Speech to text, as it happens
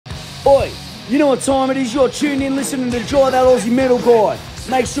Oi, you know what time it is? You're tuned in listening to Drive That Aussie Metal Guy.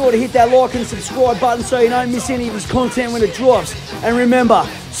 Make sure to hit that like and subscribe button so you don't miss any of his content when it drops. And remember,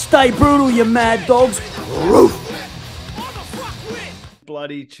 stay brutal, you mad dogs. Roof.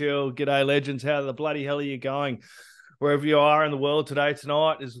 Bloody chill. G'day, legends. How the bloody hell are you going? Wherever you are in the world today,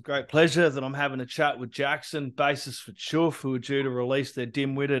 tonight, it's a great pleasure that I'm having a chat with Jackson, bassist for CHOOF, who are due to release their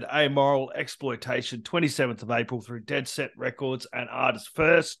Dimwitted Amoral Exploitation 27th of April through Dead Set Records and Artists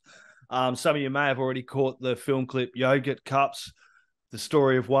First. Some of you may have already caught the film clip Yogurt Cups, the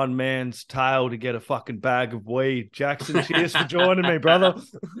story of one man's tale to get a fucking bag of weed. Jackson, cheers for joining me, brother.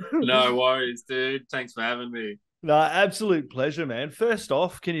 No worries, dude. Thanks for having me. No, absolute pleasure, man. First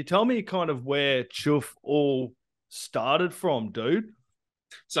off, can you tell me kind of where CHOOF all started from, dude?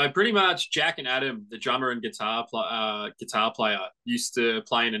 So pretty much Jack and Adam, the drummer and guitar player, used to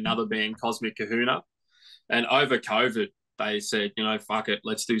play in another band, Cosmic Kahuna. And over COVID, they said, fuck it,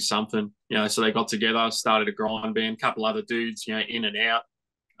 let's do something. So they got together, started a grind band, couple other dudes, in and out.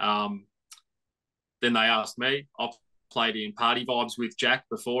 Then they asked me. I've played in Party Vibes with Jack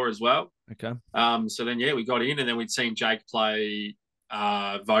before as well. Okay. So then, we got in, and then we'd seen Jake play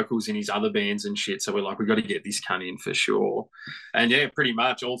vocals in his other bands and shit. So we're like, we got to get this cunt in for sure. And pretty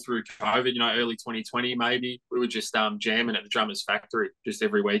much all through COVID, early 2020 maybe, we were just jamming at the Drummers Factory just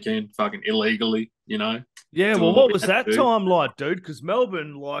every weekend, fucking illegally, Yeah, well, what was that time like, dude? Because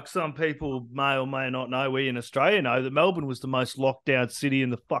Melbourne, like some people may or may not know, we in Australia know that Melbourne was the most locked down city in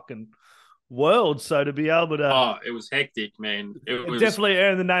the fucking world. So to be able to... Oh, it was hectic, man. It was definitely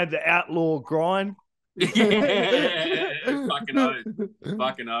earned the name the Outlaw Grind. Yeah, fucking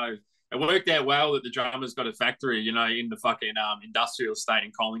oath. It worked out well that the Drummers got a factory, in the fucking industrial estate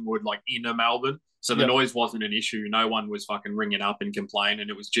in Collingwood, like inner Melbourne. So the noise wasn't an issue. No one was fucking ringing up and complaining.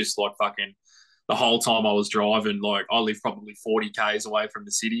 It was just like fucking the whole time I was driving. Like I live probably 40 Ks away from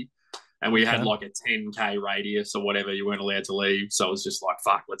the city, and we had like a 10K radius or whatever. You weren't allowed to leave. So it was just like,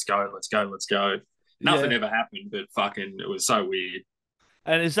 fuck, let's go. Nothing ever happened, but fucking it was so weird.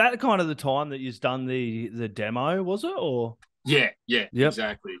 And is that kind of the time that you've done the demo, was it? Or Yeah,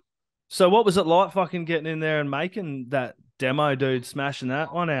 exactly. So what was it like fucking getting in there and making that demo, dude, smashing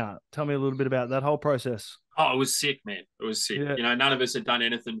that one out? Tell me a little bit about that whole process. Oh, it was sick, man. It was sick. Yeah. None of us had done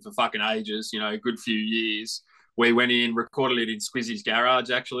anything for fucking ages, a good few years. We went in, recorded it in Squizzy's garage,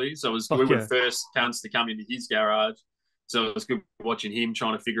 actually. So we were the first cunts to come into his garage. So it was good watching him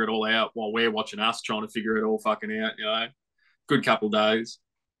trying to figure it all out while we're watching us trying to figure it all fucking out, Good couple of days.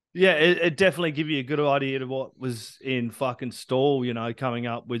 Yeah, it definitely give you a good idea of what was in fucking stall, coming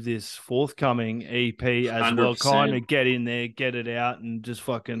up with this forthcoming EP as 100%. Well. Kind of get in there, get it out, and just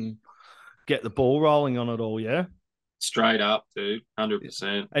fucking get the ball rolling on it all, yeah? Straight up, dude,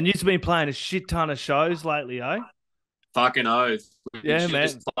 100%. And you've been playing a shit ton of shows lately, eh? Fucking oath. Yeah, man.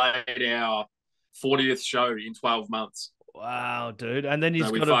 Just played our 40th show in 12 months. Wow, dude. And then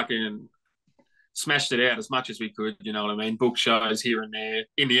we fucking smashed it out as much as we could, you know what I mean? Book shows here and there.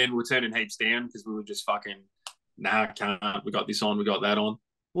 In the end, we were turning heaps down because we were just fucking, can't. We got this on, we got that on.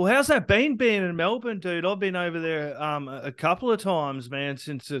 Well, how's that been being in Melbourne, dude? I've been over there a couple of times, man,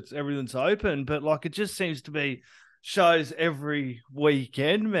 since everything's open. But, like, it just seems to be shows every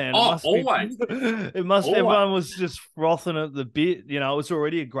weekend, man. Always. Everyone was just frothing at the bit. It was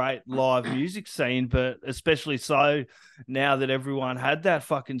already a great live music scene, but especially so now that everyone had that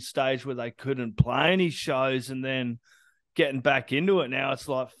fucking stage where they couldn't play any shows, and then getting back into it now, it's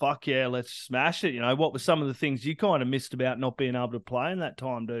like, fuck yeah, let's smash it. What were some of the things you kind of missed about not being able to play in that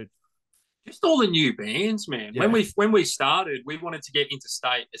time, dude? Just all the new bands, man. Yeah. When we started, we wanted to get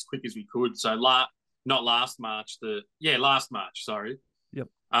interstate as quick as we could. So last March, sorry. Yep.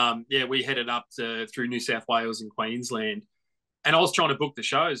 We headed up through New South Wales and Queensland, and I was trying to book the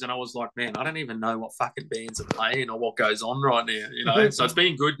shows, and I was like, man, I don't even know what fucking bands are playing or what goes on right now, So it's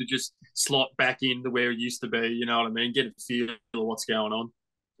been good to just slot back into where it used to be, you know what I mean? Get a feel of what's going on.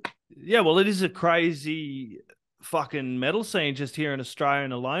 Yeah, well, it is a crazy fucking metal scene just here in Australia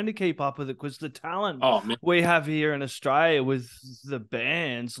and alone to keep up with it, because the talent we have here in Australia with the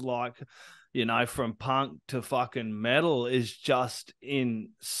bands like, from punk to fucking metal is just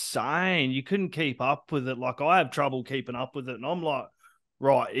insane. You couldn't keep up with it. Like, I have trouble keeping up with it, and I'm like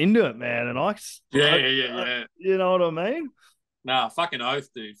right into it, man. And yeah. You know what I mean? Nah, fucking oath,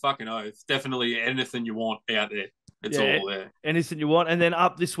 dude. Fucking oath. Definitely anything you want out there. It's all there. Anything you want. And then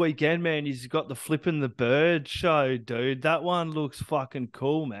up this weekend, man, you've got the Flippin' the Bird show, dude. That one looks fucking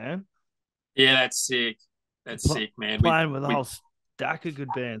cool, man. Yeah, that's sick. That's sick, man. Playing with a whole stack of good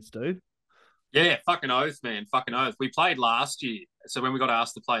bands, dude. Yeah, fucking oath, man. Fucking oath. We played last year. So when we got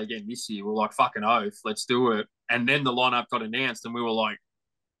asked to play again this year, we were like, fucking oath, let's do it. And then the lineup got announced, and we were like,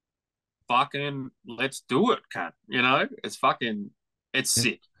 fucking let's do it, cunt. You know, it's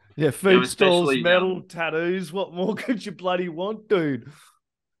sick. Yeah, food stalls, especially metal, tattoos. What more could you bloody want, dude?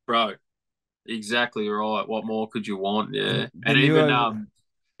 bro. Exactly right. What more could you want? Yeah, The and new even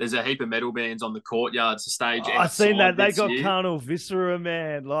there's a heap of metal bands on the courtyards to stage I seen that outside they this got year. Carnal Viscera,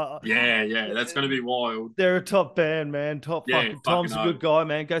 man. Like, Yeah, that's going to be wild. they're a top band, man. Top Yeah, fucking fucking Tom's a good guy,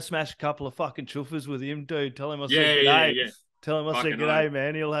 man. Go smash a couple of fucking choofers with him, dude. Tell him I said g'day. Yeah. Tell him I said Fucking g'day,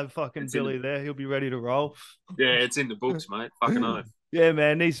 man. He'll have fucking Billy there. He'll be ready to roll. Yeah, it's in the books, mate. Fucking oath. Yeah,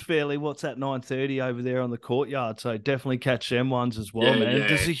 man. He's fairly, what's that, 9:30 over there on the courtyard. So definitely catch them ones as well, man. Yeah.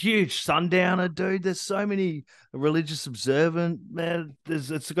 There's a huge sundowner, dude. There's so many religious observant, man.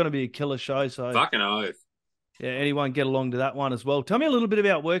 It's going to be a killer show. So fucking oath. yeah, anyone get along to that one as well. Tell me a little bit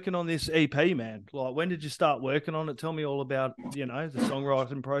about working on this EP, man. Like, when did you start working on it? Tell me all about, the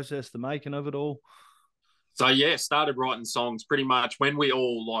songwriting process, the making of it all. So yeah, started writing songs pretty much when we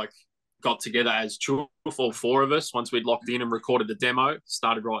all got together as CHOOF, all four of us. Once we'd locked in and recorded the demo,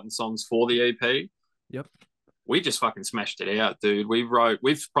 started writing songs for the EP. Yep. We just fucking smashed it out, dude. We've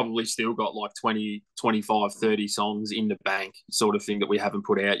probably still got 20, 25, 30 songs in the bank sort of thing that we haven't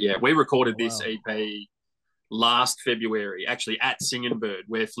put out yet. We recorded this EP last February, actually at Singing Bird,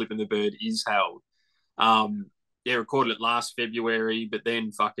 where Flipping the Bird is held. Recorded it last February, but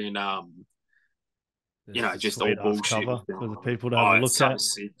then fucking just all bullshit cover for the people to have a look at.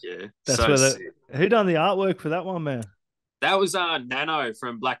 Sick, yeah. That's so where sick. Who done the artwork for that one, man? That was Nano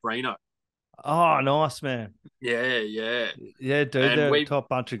from Black Reno. Oh, nice, man. Yeah. Yeah, dude, they're a top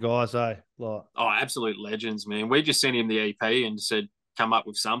bunch of guys, eh? Absolute legends, man. We just sent him the EP and said, come up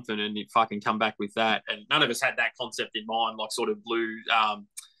with something, and he fucking come back with that. And none of us had that concept in mind, like sort of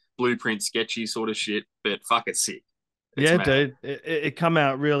blueprint sketchy sort of shit, but fuck, it's sick. Mad. Dude, it come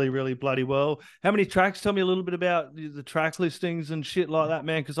out really, really bloody well. How many tracks? Tell me a little bit about the track listings and shit like that,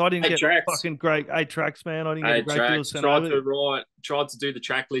 man. Because I didn't get fucking great 8 tracks, man. I didn't get a great deal sent over. Tried to do the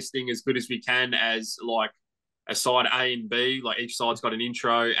track listing as good as we can as like a side A and B. Like each side's got an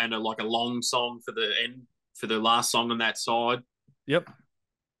intro and a long song for the end, for the last song on that side. Yep.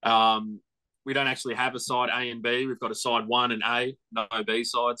 We don't actually have a side A and B. We've got a side 1 and A, no B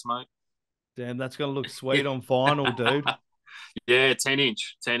sides, mate. Damn, that's going to look sweet on vinyl, dude. Yeah,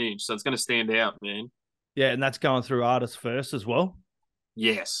 10-inch. So it's going to stand out, man. Yeah, and that's going through artists first as well.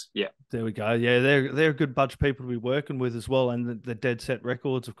 Yes, yeah. There we go. Yeah, they're a good bunch of people to be working with as well. And the Dead Set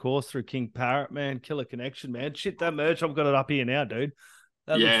Records, of course, through King Parrot, man. Killer connection, man. Shit, that merch, I've got it up here now, dude.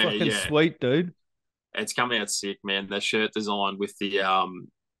 That looks fucking sweet, dude. It's coming out sick, man. The shirt design with the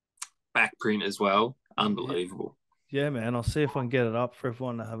back print as well. Unbelievable. Yeah, man. I'll see if I can get it up for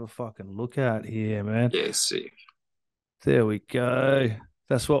everyone to have a fucking look at here, man. Yeah, sick. There we go.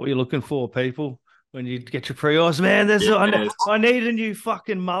 That's what we're looking for, people. When you get your pre-orders, man, I need a new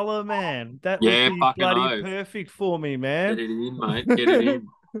fucking muller, man. That would be bloody perfect for me, man. Get it in, mate. Get it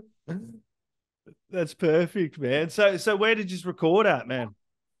in. That's perfect, man. So where did you record at, man?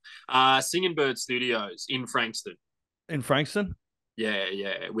 Singing Bird Studios in Frankston. In Frankston?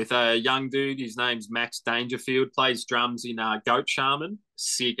 Yeah. With a young dude, his name's Max Dangerfield, plays drums in Goat Shaman,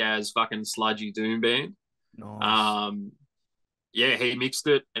 sick as fucking sludgy doom band. Nice. He mixed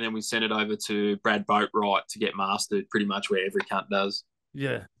it, and then we sent it over to Brad Boatwright to get mastered, pretty much where every cunt does.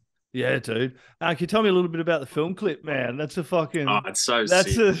 Yeah, dude. Can you tell me a little bit about the film clip, man? That's a fucking... it's so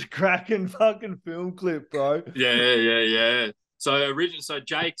that's sick. A cracking fucking film clip, bro. Yeah. So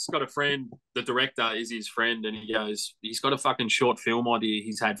Jake's got a friend, the director is his friend, and he goes, he's got a fucking short film idea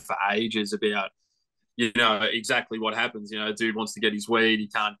he's had for ages about, exactly what happens. Dude wants to get his weed, he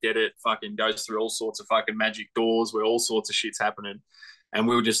can't get it, fucking goes through all sorts of fucking magic doors where all sorts of shit's happening. And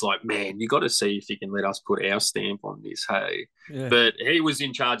we were just like, man, you got to see if you can let us put our stamp on this, hey? Yeah. But he was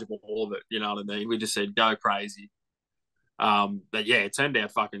in charge of all of it, you know what I mean? We just said, go crazy. But yeah, it turned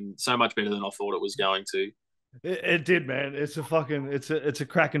out fucking so much better than I thought it was going to. It did, man. It's a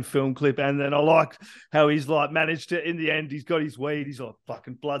cracking film clip, and then I like how he's managed to, in the end, he's got his weed, he's like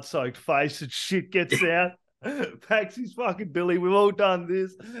fucking blood soaked face and shit gets out, packs his fucking Billy. We've all done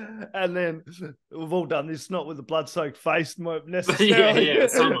this, and then we've all done this, not with the blood soaked face necessarily. Yeah,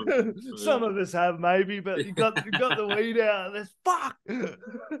 some of us have maybe, but you got the weed out, and there's fuck,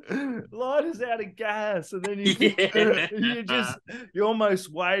 lighter's out of gas, and then you're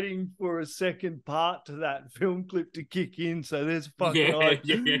almost waiting for a second part to that film clip to kick in. So there's fucking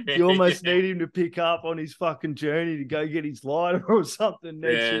you almost need him to pick up on his fucking journey to go get his lighter or something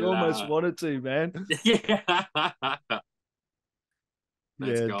next. You almost wanted to, man.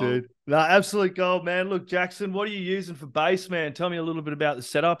 Gold. Dude. No, absolute gold, man. Look, Jackson, what are you using for bass, man? Tell me a little bit about the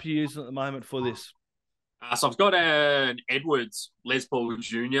setup you're using at the moment for this. So I've got an Edwards Les Paul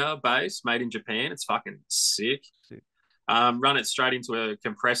Jr. bass made in Japan. It's fucking sick. Run it straight into a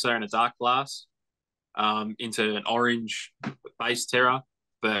compressor and a dark glass, into an orange bass terror,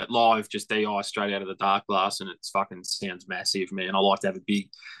 but live just DI straight out of the dark glass, and it's fucking sounds massive, man. I like to have a big,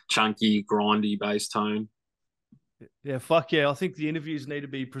 chunky, grindy bass tone. Yeah, fuck yeah. I think the interviews need to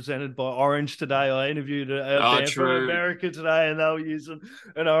be presented by Orange today. I interviewed a band from America today, and they were using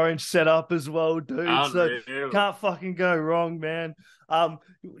an Orange setup as well, dude. So can't fucking go wrong, man.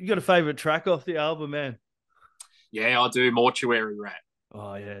 You got a favourite track off the album, man? Yeah, I do. Mortuary Rat.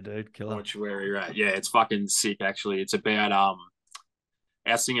 Oh, yeah, dude. Killer. Mortuary Rat. Yeah, it's fucking sick, actually. It's about,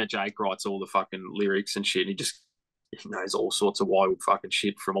 our singer Jake writes all the fucking lyrics and shit. He just knows all sorts of wild fucking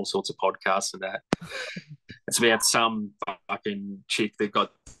shit from all sorts of podcasts and that. It's about some fucking chick that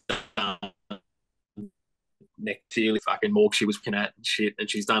got necrophilia fucking morgue she was looking at and shit, and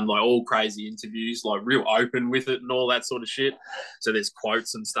she's done like all crazy interviews, like real open with it and all that sort of shit. So there's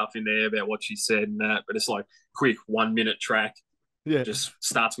quotes and stuff in there about what she said and that, but it's like quick 1 minute track. Yeah, just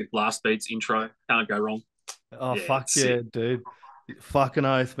starts with blast beats, intro. Can't go wrong. Oh, yeah, fuck yeah, sick. Dude. Fucking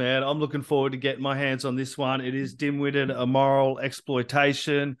oath, man. I'm looking forward to getting my hands on this one. It is Dimwitted Amoral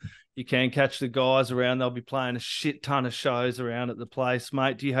Exploitation. You can catch the guys around. They'll be playing a shit ton of shows around at the place.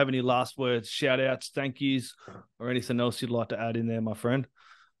 Mate, do you have any last words, shout outs, thank yous, or anything else you'd like to add in there, my friend?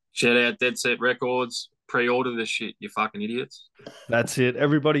 Shout out Dead Set Records. Pre-order this shit, you fucking idiots. That's it.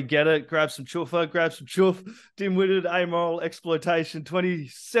 Everybody get it. Grab some choofa, grab some choof. Dimwitted Amoral Exploitation,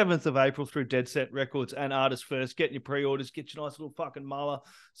 27th of April through Dead Set Records and Artists First. Get your pre-orders. Get your nice little fucking mullah,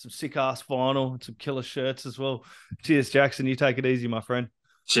 some sick-ass vinyl, and some killer shirts as well. Cheers, Jackson. You take it easy, my friend.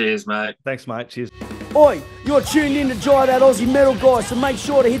 Cheers, mate. Thanks, mate. Cheers. Oi, you're tuned in to Jai That Aussie Metal Guy, so make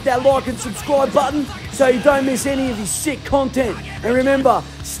sure to hit that like and subscribe button so you don't miss any of his sick content. And remember,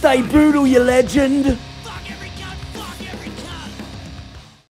 stay brutal, you legend.